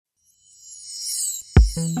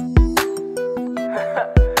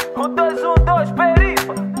212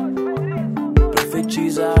 perifa.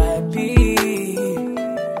 Profetiza rap,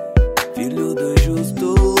 filho do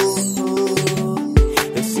justo.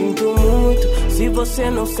 Eu sinto muito se você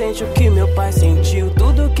não sente o que meu pai sentiu.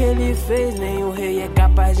 Tudo que ele fez, nem o rei é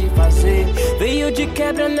capaz de fazer. Veio de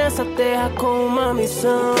quebra nessa terra com uma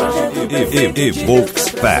missão.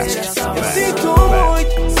 EVOLKSFEST. Eu sinto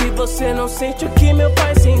muito se você não sente o que meu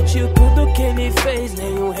pai sentiu. Tudo que ele fez,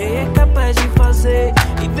 nem o rei é capaz de fazer.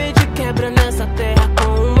 E veio de quebra nessa terra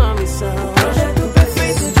com uma missão. Projeto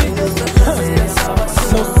perfeito de Deus pra trazer a salvação.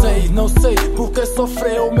 Não sei porque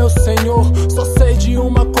sofreu, meu Senhor. Só sei de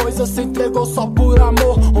uma coisa, se entregou só por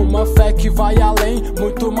amor. Uma fé que vai além,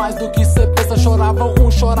 muito mais do que cê pensa. Choravam um,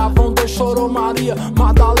 choravam dois, chorou Maria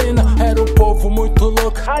Madalena. Era um povo muito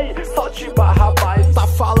louco, aí só de Barrabás. Tá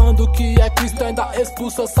falando que é Cristo, ainda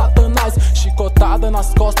expulsa Satanás. Chicotada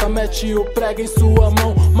nas costas, mete o prego em sua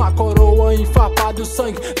mão. Uma coroa enfarpada e o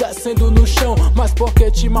sangue descendo no chão. Mas porque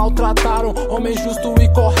te maltrataram, homem justo e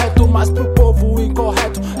correto. Mas pro povo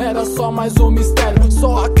incorreto era só mais um mistério.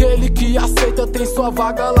 Só aquele que aceita tem sua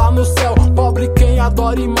vaga lá no céu. Pobre quem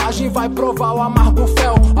adora imagem vai provar o amargo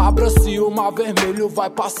fel. Abra-se o mar vermelho, vai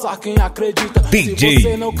passar quem acredita. DJ Se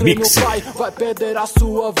você não crê Mix. no Pai, vai perder a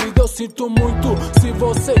sua vida. Eu sinto muito se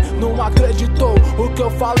você não acreditou. O que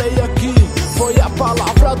eu falei aqui foi a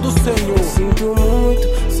palavra do Senhor. Eu sinto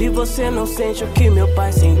muito se você não sente o que meu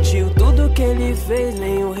pai sentiu. Tudo que ele fez,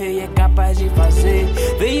 nem o rei é capaz de fazer.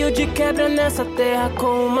 Veio de quebra nessa terra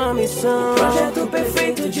com uma missão. Projeto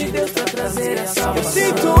perfeito de Deus pra trazer a salvação. Eu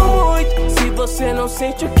sinto muito se você não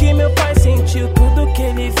sente o que meu pai sentiu. Tudo que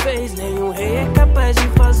ele fez, nem o rei é capaz de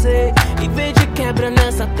fazer. E veio de quebra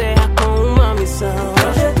nessa terra com uma missão.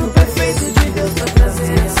 Projeto perfeito de Deus pra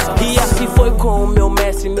trazer a salvação. E assim foi com o meu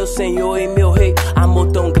mestre, meu senhor e meu rei. Amor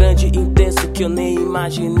tão grande e intenso que eu nem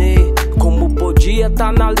imaginei. Como podia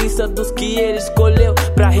tá na lista dos que ele escolheu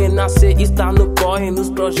pra renascer, estar no corre, nos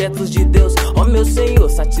projetos de Deus. Ó meu Senhor,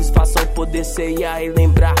 satisfação poder ceiar e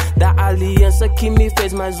lembrar da aliança que me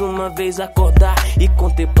fez mais uma vez acordar e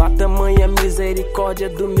contemplar tamanha misericórdia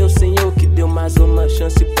do meu Senhor, que deu mais uma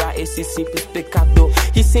chance pra esse simples pecador.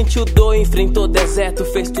 E sentiu dor, enfrentou deserto,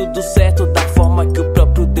 fez tudo certo da forma que o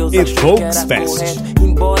próprio Deus achou que era correto.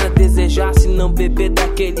 Embora desejasse não beber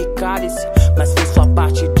daquele cálice, mas fez sua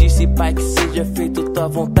parte, disse Pai, que seja feito tua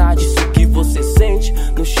vontade. Isso que você sente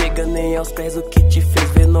não chega nem aos pés do que te fez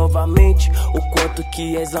ver novamente. O quanto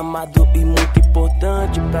que és amado e muito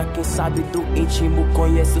importante. Pra quem sabe do íntimo,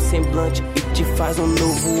 conhece o semblante e te faz um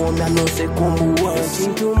novo homem, a não ser como antes.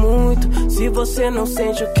 Sinto muito se você não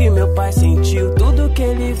sente o que meu pai sentiu. Tudo que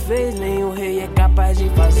ele fez, nem o rei é capaz de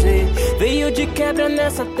fazer. Veio de quebra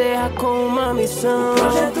nessa terra com uma missão.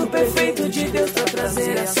 Projeto perfeito de Deus pra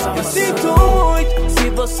trazer a salvação. Eu sinto muito se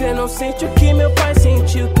você não sente o que meu pai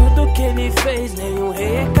sentiu. Tudo que ele fez, nem o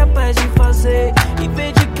rei é capaz de fazer. E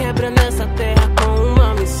veio de quebra nessa terra com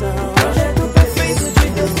uma missão. Projeto perfeito de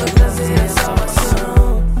Deus pra trazer a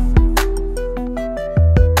salvação.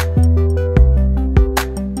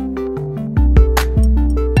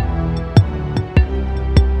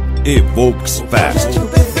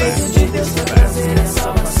 EVOLKSFEST.